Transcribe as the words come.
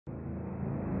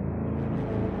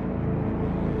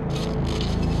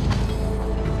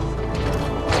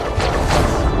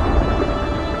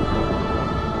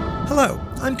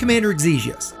I'm Commander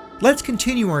Exesius. Let's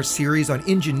continue our series on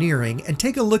engineering and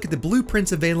take a look at the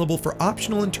blueprints available for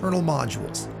optional internal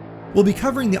modules. We'll be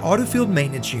covering the autofield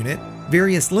maintenance unit,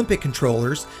 various Limpet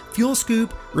controllers, fuel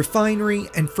scoop, refinery,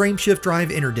 and frameshift drive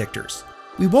interdictors.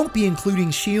 We won't be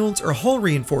including shields or hull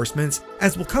reinforcements,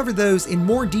 as we'll cover those in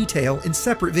more detail in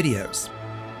separate videos.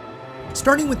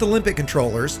 Starting with the Limpet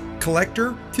controllers,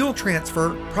 collector, fuel transfer,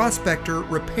 prospector,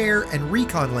 repair, and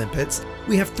recon limpets,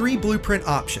 we have three blueprint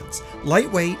options: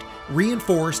 lightweight,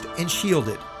 reinforced, and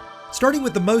shielded. Starting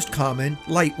with the most common,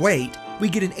 lightweight, we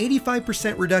get an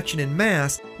 85% reduction in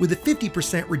mass with a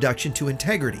 50% reduction to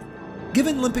integrity.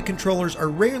 Given Limpet controllers are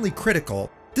rarely critical,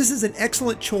 this is an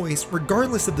excellent choice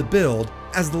regardless of the build,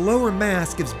 as the lower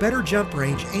mass gives better jump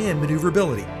range and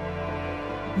maneuverability.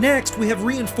 Next, we have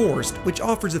reinforced, which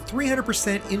offers a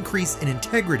 300% increase in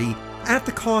integrity at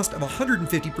the cost of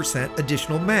 150%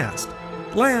 additional mass.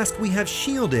 Last, we have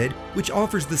shielded, which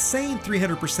offers the same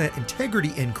 300%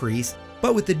 integrity increase,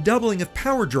 but with the doubling of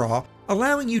power draw,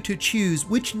 allowing you to choose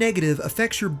which negative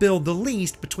affects your build the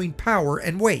least between power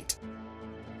and weight.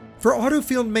 For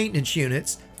autofield maintenance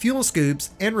units, fuel scoops,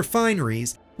 and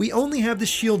refineries, we only have the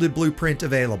shielded blueprint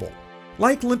available.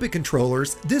 Like Limpet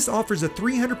controllers, this offers a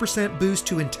 300% boost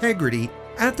to integrity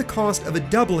at the cost of a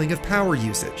doubling of power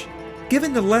usage.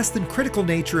 Given the less than critical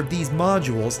nature of these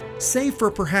modules, save for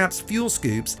perhaps fuel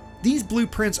scoops, these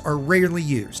blueprints are rarely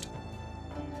used.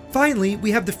 Finally,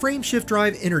 we have the frameshift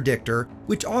drive interdictor,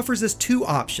 which offers us two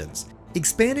options: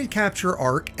 expanded capture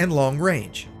arc and long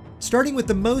range. Starting with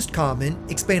the most common,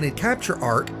 expanded capture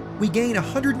arc, we gain a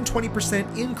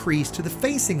 120% increase to the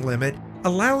facing limit,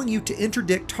 allowing you to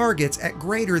interdict targets at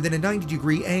greater than a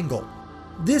 90-degree angle.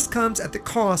 This comes at the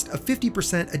cost of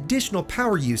 50% additional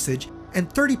power usage and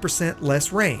 30%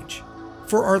 less range.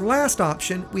 For our last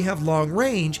option, we have long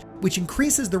range, which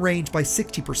increases the range by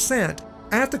 60%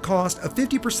 at the cost of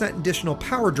 50% additional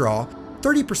power draw,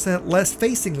 30% less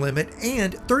facing limit,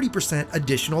 and 30%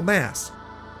 additional mass.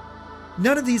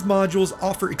 None of these modules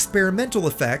offer experimental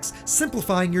effects,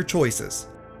 simplifying your choices.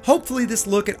 Hopefully this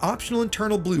look at optional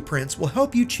internal blueprints will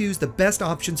help you choose the best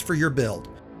options for your build.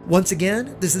 Once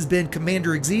again, this has been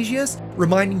Commander Exesius,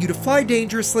 reminding you to fly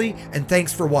dangerously, and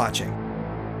thanks for watching.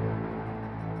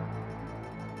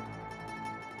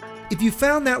 If you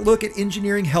found that look at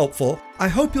engineering helpful, I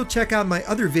hope you'll check out my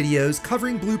other videos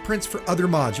covering blueprints for other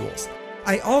modules.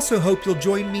 I also hope you'll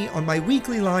join me on my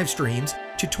weekly live streams,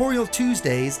 Tutorial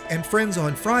Tuesdays, and Friends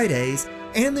on Fridays,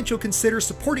 and that you'll consider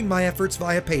supporting my efforts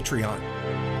via Patreon.